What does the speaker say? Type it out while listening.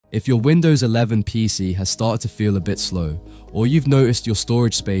If your Windows 11 PC has started to feel a bit slow, or you've noticed your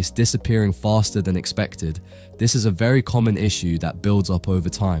storage space disappearing faster than expected, this is a very common issue that builds up over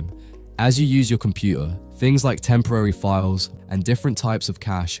time. As you use your computer, things like temporary files and different types of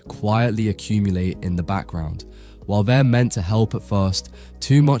cache quietly accumulate in the background. While they're meant to help at first,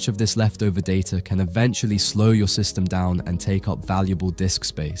 too much of this leftover data can eventually slow your system down and take up valuable disk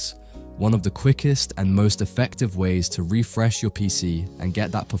space. One of the quickest and most effective ways to refresh your PC and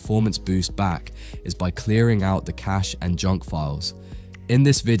get that performance boost back is by clearing out the cache and junk files. In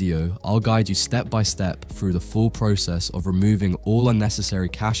this video, I'll guide you step by step through the full process of removing all unnecessary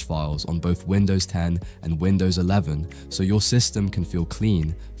cache files on both Windows 10 and Windows 11 so your system can feel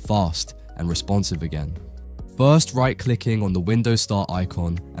clean, fast, and responsive again. First, right-clicking on the Windows Start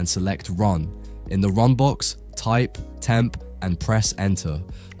icon and select Run. In the Run box, type temp and press enter.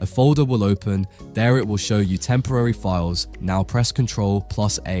 A folder will open. There it will show you temporary files. Now press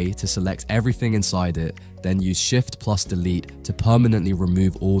Ctrl+A to select everything inside it, then use Shift+Delete to permanently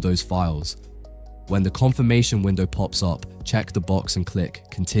remove all those files. When the confirmation window pops up, check the box and click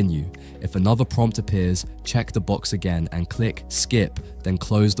Continue. If another prompt appears, check the box again and click Skip, then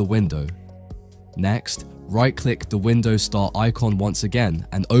close the window. Next, right-click the Windows Start icon once again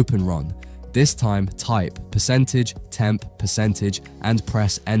and open Run. This time, type %temp% and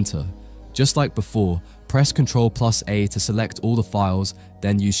press enter. Just like before, press Ctrl+A to select all the files,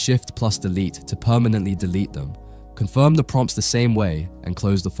 then use Shift+Delete to permanently delete them. Confirm the prompts the same way and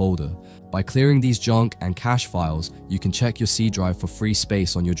close the folder. By clearing these junk and cache files, you can check your C drive for free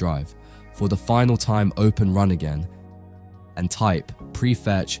space on your drive. For the final time, open Run again and type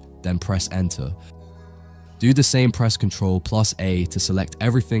prefetch, then press enter. Do the same, press Ctrl+A to select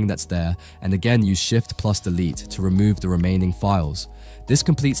everything that's there, and again use Shift+Delete to remove the remaining files. This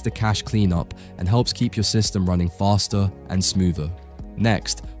completes the cache cleanup and helps keep your system running faster and smoother.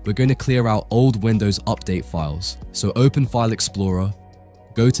 Next, we're going to clear out old Windows Update files. So open File Explorer,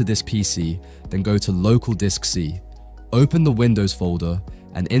 go to this PC, then go to Local Disk C. Open the Windows folder,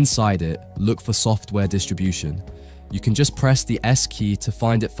 and inside it, look for Software Distribution. You can just press the S key to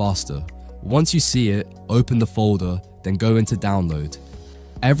find it faster. Once you see it, open the folder, then go into Download.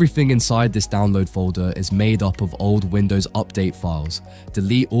 Everything inside this download folder is made up of old Windows Update files.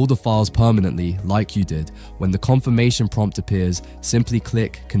 Delete all the files permanently like you did. When the confirmation prompt appears, simply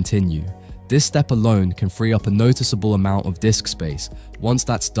click Continue. This step alone can free up a noticeable amount of disk space. Once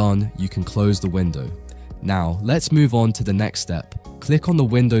that's done, you can close the window. Now, let's move on to the next step. Click on the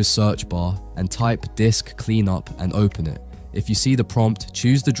Windows search bar and type Disk Cleanup and open it. If you see the prompt,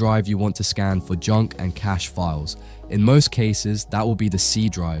 choose the drive you want to scan for junk and cache files. In most cases, that will be the C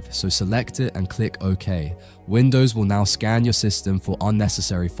drive, so select it and click OK. Windows will now scan your system for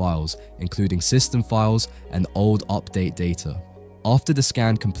unnecessary files, including system files and old update data. After the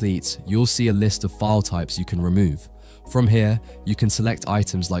scan completes, you'll see a list of file types you can remove. From here, you can select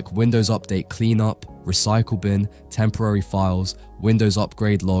items like Windows Update Cleanup, Recycle Bin, Temporary Files, Windows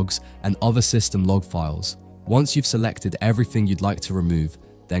Upgrade Logs, and other system log files. Once you've selected everything you'd like to remove,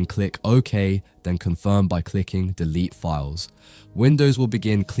 then click OK, then confirm by clicking Delete Files. Windows will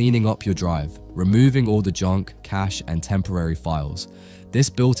begin cleaning up your drive, removing all the junk, cache, and temporary files. This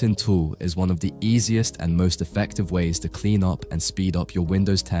built-in tool is one of the easiest and most effective ways to clean up and speed up your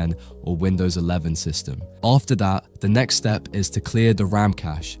Windows 10 or Windows 11 system. After that, the next step is to clear the RAM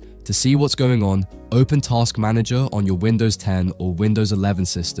cache. To see what's going on, open Task Manager on your Windows 10 or Windows 11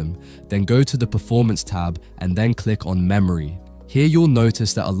 system, then go to the Performance tab and then click on Memory. Here you'll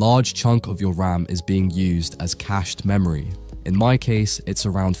notice that a large chunk of your RAM is being used as cached memory. In my case, it's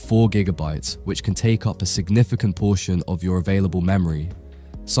around 4 GB, which can take up a significant portion of your available memory.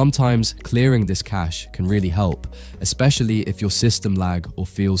 Sometimes clearing this cache can really help, especially if your system lag or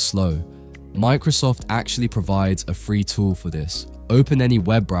feels slow. Microsoft actually provides a free tool for this. Open any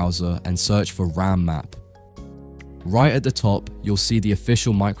web browser and search for RAM Map. Right at the top, you'll see the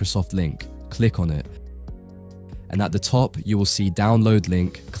official Microsoft link. Click on it. And at the top, you will see Download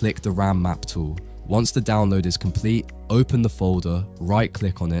link. Click the RAM Map tool. Once the download is complete, open the folder,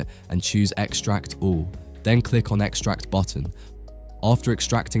 right-click on it, and choose Extract All. Then click on Extract button. After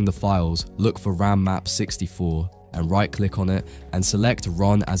extracting the files, look for RAM Map 64 and right-click on it and select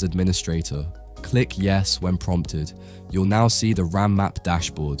Run as Administrator. Click Yes when prompted. You'll now see the RAM Map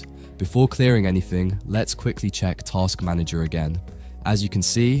dashboard. Before clearing anything, let's quickly check Task Manager again. As you can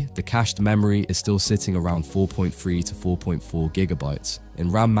see, the cached memory is still sitting around 4.3 to 4.4 GB.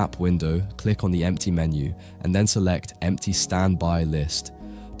 In RAM Map window, click on the Empty menu and then select Empty Standby List.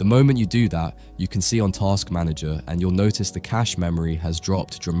 The moment you do that, you can see on Task Manager and you'll notice the cache memory has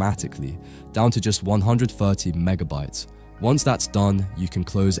dropped dramatically, down to just 130 MB. Once that's done, you can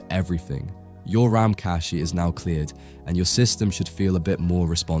close everything. Your RAM cache is now cleared, and your system should feel a bit more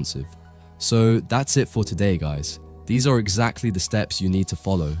responsive. So that's it for today, guys. These are exactly the steps you need to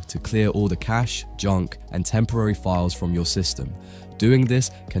follow to clear all the cache, junk, and temporary files from your system. Doing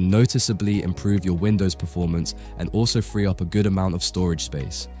this can noticeably improve your Windows performance and also free up a good amount of storage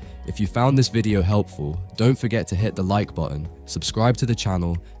space. If you found this video helpful, don't forget to hit the like button, subscribe to the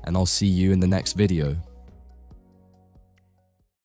channel, and I'll see you in the next video.